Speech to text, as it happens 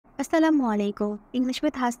আসসালামু আলাইকুম। English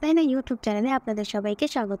with Hasna YouTube চ্যানেলে আপনাদের সবাইকে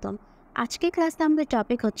স্বাগতম। আজকে ক্লাসে আমাদের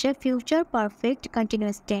টপিক হচ্ছে ফিউচার পারফেক্ট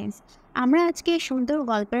কন্টিনিউয়াস টেন্স। আমরা আজকে সুন্দর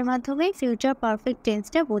গল্পের মাধ্যমে ফিউচার পারফেক্ট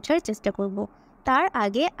টেন্সটা বোঝার চেষ্টা করব। তার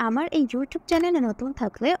আগে আমার এই ইউটিউব চ্যানেলে নতুন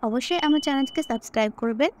থাকলে অবশ্যই আমার চ্যানেলটিকে সাবস্ক্রাইব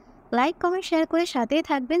করবেন, লাইক কমেন্ট শেয়ার করে সাথেই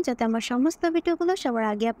থাকবেন যাতে আমার সমস্ত ভিডিওগুলো সবার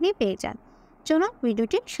আগে আপনি পেয়ে যান। চলুন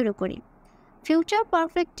ভিডিওটি শুরু করি। ফিউচার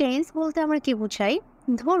পারফেক্ট টেন্স বলতে আমরা কি বোঝাই?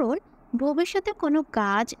 ধরুন ভবিষ্যতে কোনো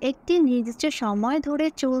কাজ একটি নির্দিষ্ট সময় ধরে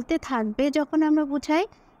চলতে থাকবে যখন আমরা বোঝাই,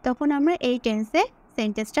 তখন আমরা এই টেন্সে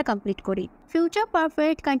সেন্টেন্সটা কমপ্লিট করি। ফিউচার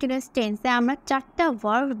পারফেক্ট কন্টিনিউয়াস টেন্সে আমরা 4টা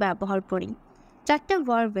ভার্ব ব্যবহার করি। 4টা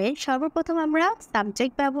ভার্বে সর্বপ্রথম আমরা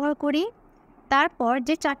সাবজেক্ট ব্যবহার করি, তারপর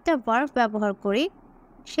যে 4টা ভার্ব ব্যবহার করি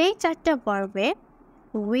সেই 4টা ভার্বে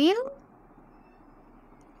will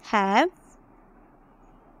have,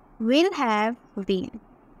 will have been।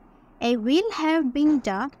 এই will have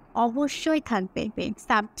beenটা অবশ্যই থাকবে।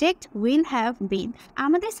 সাবজেক্ট will have been,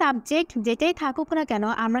 আমাদের সাবজেক্ট যেটাই থাকুক না কেন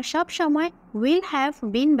আমরা সব সময় will have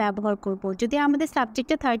been ব্যবহার করব। যদি আমাদের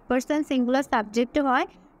সাবজেক্টে থার্ড পারসন সিঙ্গুলার সাবজেক্ট হয়,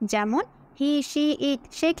 যেমন হি শি ইট,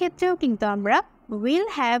 সেক্ষেত্রেও কিন্তু আমরা will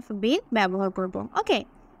have been ব্যবহার করব। ওকে,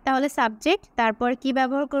 তাহলে সাবজেক্ট, তারপর কি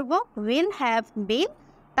ব্যবহার করব? will have been,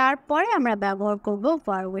 তারপরে আমরা ব্যবহার করব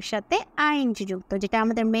ভার্বের সাথে আইএনজি যুক্ত, যেটা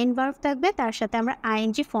আমাদের মেইন ভার্ব থাকবে তার সাথে আমরা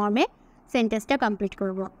আইএনজি ফর্মে সেন্টেন্সটা কমপ্লিট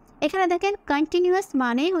করব। এখানে দেখেন কন্টিনিউয়াস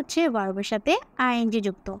মানেই হচ্ছে ভার্বের সাথে আইএনজি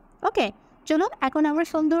যুক্ত। ওকে, চলুন এখন আমরা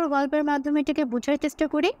সুন্দর গল্পের মাধ্যমে এটাকে বোঝার চেষ্টা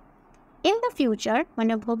করি। ইন দ্য ফিউচার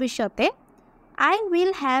মানে ভবিষ্যতে, I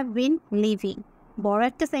will have been living, বড়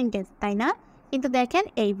একটা সেন্টেন্স তাই না? কিন্তু দেখেন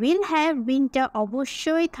এই উইল হ্যাভ বিনটা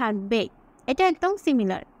অবশ্যই থাকবে, এটা একদম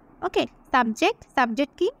সিমিলার। ওকে,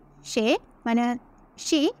 সাবজেক্ট কি? সে মানে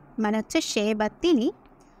শি মানে হচ্ছে সে বা তিনি।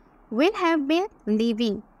 Will have been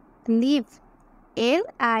living, leave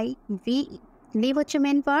LIVE, leave হচ্ছে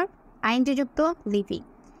মেন ভার্ব, আইএনজি যুক্ত living.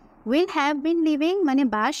 Will have been living মানে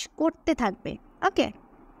বাস করতে থাকবে। ওকে,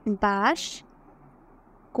 বাস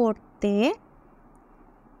করতে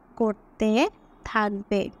করতে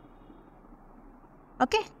থাকবে।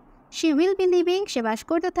 ওকে, শি উইল বি লিভিং, সে বাস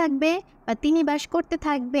করতে থাকবে বা তিনি বাস করতে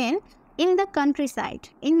থাকবেন in the country side.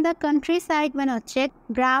 In the country side মানে হচ্ছে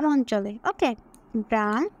গ্রাম অঞ্চলে। ওকে,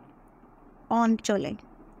 গ্রাম অঞ্চলে,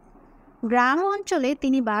 গ্রাম অঞ্চলে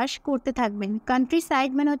তিনি বাস করতে থাকবেন। কান্ট্রি সাইড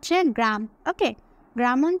মানে হচ্ছে গ্রাম। ওকে,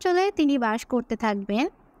 গ্রাম অঞ্চলে তিনি বাস করতে থাকবেন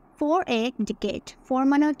ফর এ ডিকেড। ফর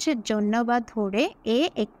মানে হচ্ছে জন্য বা ধরে,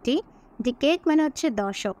 একটি, ডিকেড মানে হচ্ছে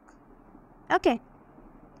দশক। ওকে,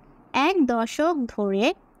 এক দশক ধরে।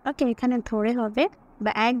 ওকে, এখানে ধরে হবে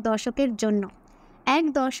বা এক দশকের জন্য। এক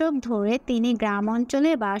দশক ধরে তিনি গ্রাম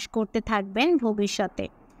অঞ্চলে বাস করতে থাকবেন ভবিষ্যতে।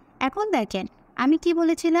 এখন দেখেন আমি কি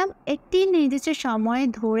বলেছিলাম, একটি নির্দিষ্ট সময়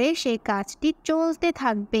ধরে সেই কাজটি চলতে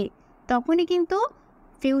থাকবে, তখনই কিন্তু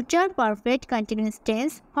ফিউচার পারফেক্ট কন্টিনিউয়াস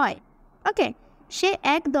টেন্স হয়। ওকে, সে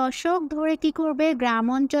এক দশক ধরে কি করবে? গ্রাম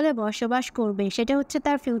অঞ্চলে বসবাস করবে, সেটা হচ্ছে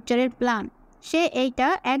তার ফিউচারের প্ল্যান। সে এইটা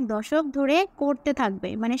এক দশক ধরে করতে থাকবে,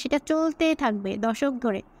 মানে সেটা চলতে থাকবে দশক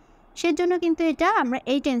ধরে, সেজন্য কিন্তু এটা আমরা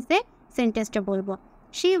এই টেন্সে সেন্টেন্সটা বলবো।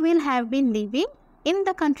 She will have been living in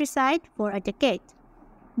the country side for a decade.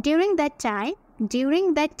 During that time, during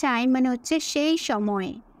that time মানে হচ্ছে সেই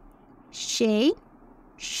সময়ে, সেই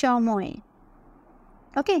সময়ে।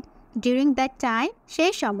 ওকে, ডিউরিং দ্যাট টাইম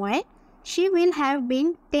সেই সময়ে she will have been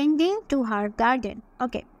tending to her garden.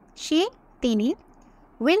 Okay, she তিনি,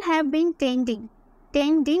 will have been trending,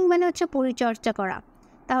 trending মানে হচ্ছে পরিচর্যা করা,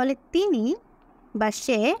 তাহলে তিনি বা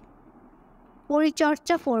সে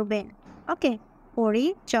পরিচর্যা করবেন। ওকে,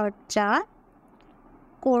 পরিচর্যা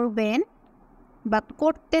করবেন বা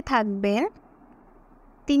করতে থাকবেন,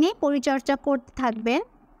 তিনি পরিচর্যা করতে থাকবেন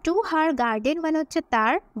টু হার গার্ডেন মানে হচ্ছে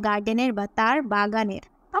তার গার্ডেনের বা তার বাগানের।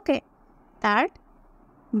 ওকে, তার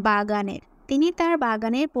বাগানের, তিনি তার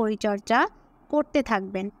বাগানের পরিচর্যা করতে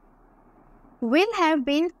থাকবেন। Will have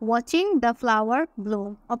been watching the flower Bloom.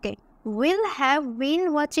 Okay, will have been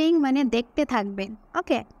watching মানে দেখতে থাকবেন।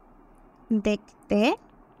 ওকে, দেখতে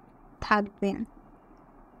থাকবেন,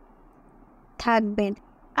 থাকবেন।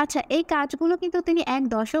 আচ্ছা, এই কাজগুলো কিন্তু তিনি এক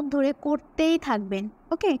দশক ধরে করতেই থাকবেন।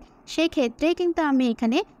 ওকে, সেই ক্ষেত্রেই কিন্তু আমি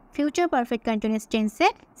এখানে ফিউচার পারফেক্ট কন্টিনিউয়াস টেন্সে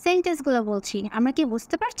সেন্টেন্সগুলো বলছি। আমরা কি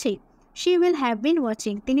বুঝতে পারছি? She will have been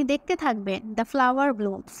watching, তিনি দেখতে থাকবেন দ্য ফ্লাওয়ার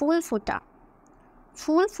ব্লুম, ফুল ফোটা,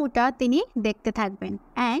 ফুল ফোটা তিনি দেখতে থাকবেন।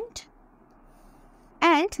 And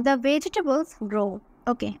the vegetables grow.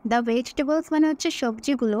 Okay, the vegetables মানে হচ্ছে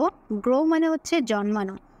সবজিগুলো, গ্রো মানে হচ্ছে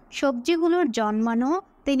জন্মানো, সবজিগুলোর জন্মানো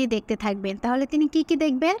তিনি দেখতে থাকবেন। তাহলে তিনি কি কি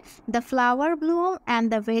দেখবেন? The flower Bloom and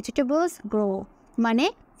the vegetables grow, মানে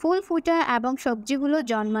ফুল ফোটা এবং সবজিগুলো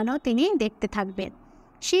জন্মানো তিনি দেখতে থাকবেন।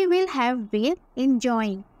 she will have been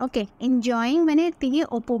enjoying. Okay, enjoying মানে তিনি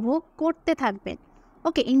উপভোগ করতে থাকবেন।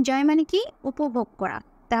 ওকে, enjoy মানে কি? উপভোগ করা।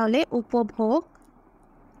 তাহলে উপভোগ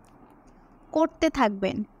করতে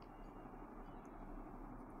থাকবেন।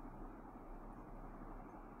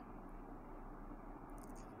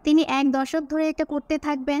 তিনি 1 দশক ধরে এটা করতে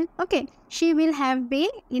থাকবেন। ওকে, she will have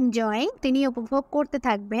been enjoying, তিনি উপভোগ করতে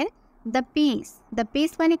থাকবেন the peace. the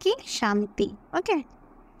peace মানে কি? শান্তি। ওকে,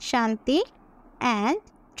 শান্তি and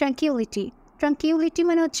tranquility. tranquility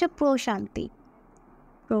মানে হচ্ছে প্রশান্তি।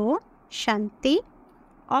 প্রশান্তি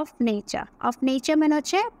of nature. of nature মানে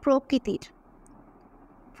হচ্ছে প্রকৃতির।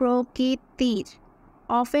 প্রকৃতির।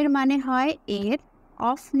 of এর মানে হয় এর,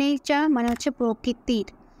 of nature মানে হচ্ছে প্রকৃতির।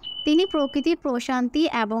 তিনি প্রকৃতির প্রশান্তি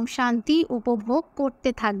এবং শান্তি উপভোগ করতে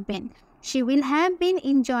থাকবেন। She will have been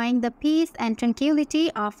enjoying the peace and tranquility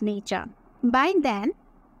of nature. By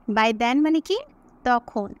then মানে কি?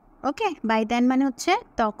 তখন। ওকে, by then মানে হচ্ছে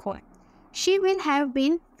তখন। She will have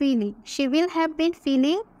been feeling. she will have been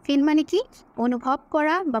feeling. feel মানে কি? অনুভব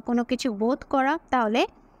করা বা কোনো কিছু বোধ করা। তাহলে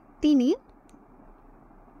তিনি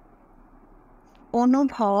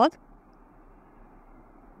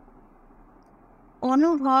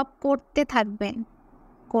অনুভব করতে থাকবেন।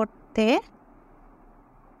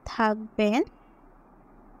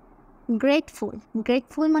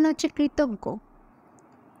 গ্রেটফুল মানে হচ্ছে কৃতজ্ঞ।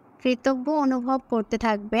 অনুভব করতে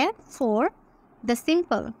থাকবেন ফর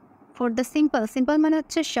দ্য সিম্পল মানে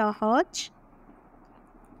হচ্ছে সহজ।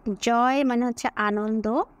 জয় মানে হচ্ছে আনন্দ।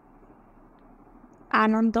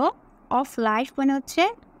 অফ লাইফ মানে হচ্ছে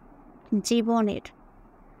জীবনের।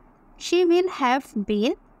 She will have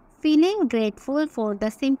been feeling grateful for the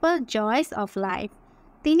simple joys of life.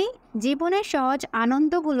 তিনি জীবনের সহজ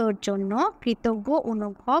আনন্দগুলোর জন্য কৃতজ্ঞ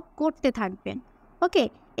অনুভব করতে থাকবেন। ওকে,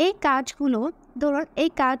 এই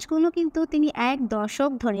কাজগুলো কিন্তু তিনি 1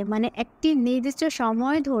 দশক ধরে, মানে একটি নির্দিষ্ট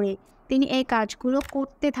সময় ধরে তিনি এই কাজগুলো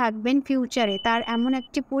করতে থাকবেন ফিউচারে। তার এমন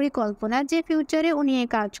একটি পরিকল্পনা যে ফিউচারে উনি এই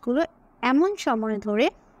কাজগুলো এমন সময় ধরে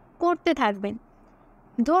করতে থাকবেন।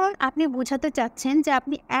 ধরুন আপনি বোঝাতে চাচ্ছেন যে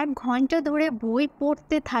আপনি 1 ঘন্টা ধরে বই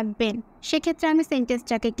পড়তে থাকবেন, সেক্ষেত্রে আমি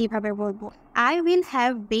সেন্টেন্সটাকে কিভাবে বলবো? I will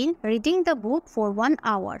have been reading the book for 1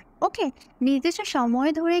 hour. ওকে, নির্দিষ্ট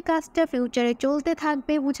সময় ধরে কাজটা ফিউচারে চলতে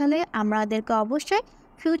থাকবে বুঝালে আমাদেরকে অবশ্যই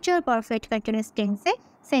ফিউচার পারফেক্ট কন্টিনিউয়াস টেন্সে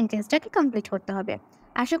সেন্টেন্সটাকে কমপ্লিট করতে হবে।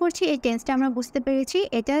 আশা করছি এই টেন্সটা আমরা বুঝতে পেরেছি।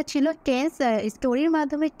 এটা ছিল টেন্স স্টোরির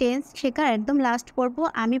মাধ্যমে টেন্স শেখার একদম লাস্ট পর্ব।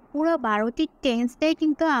 আমি পুরো 12টি টেন্সটাই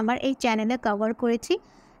কিন্তু আমার এই চ্যানেলে কভার করেছি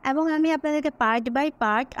এবং আমি আপনাদেরকে পার্ট বাই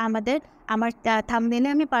পার্ট আমার থাম্বনেলে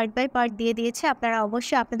আমি পার্ট বাই পার্ট দিয়ে দিয়েছি। আপনারা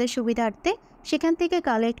অবশ্যই আপনাদের সুবিধার্থে সেখান থেকে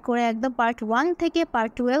কালেক্ট করে একদম পার্ট 1 থেকে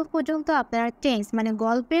পার্ট 12 পর্যন্ত আপনারা টেন্স মানে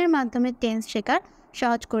গল্পের মাধ্যমে টেন্স শেখার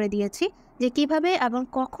সহজ করে দিয়েছি, যে কিভাবে এবং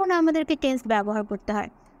কখন আমাদেরকে টেন্স ব্যবহার করতে হয়।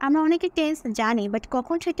 আমরা অনেকে টেন্স জানি, বাট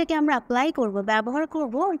কখন সেটাকে আমরা অ্যাপ্লাই করব, ব্যবহার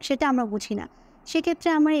করব, সেটা আমরা বুঝি না। সেক্ষেত্রে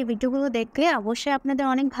আমার এই ভিডিওগুলো দেখলে অবশ্যই আপনাদের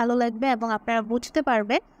অনেক ভালো লাগবে এবং আপনারা বুঝতে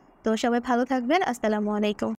পারবেন। তো সবাই ভালো থাকবেন। আসসালামু আলাইকুম।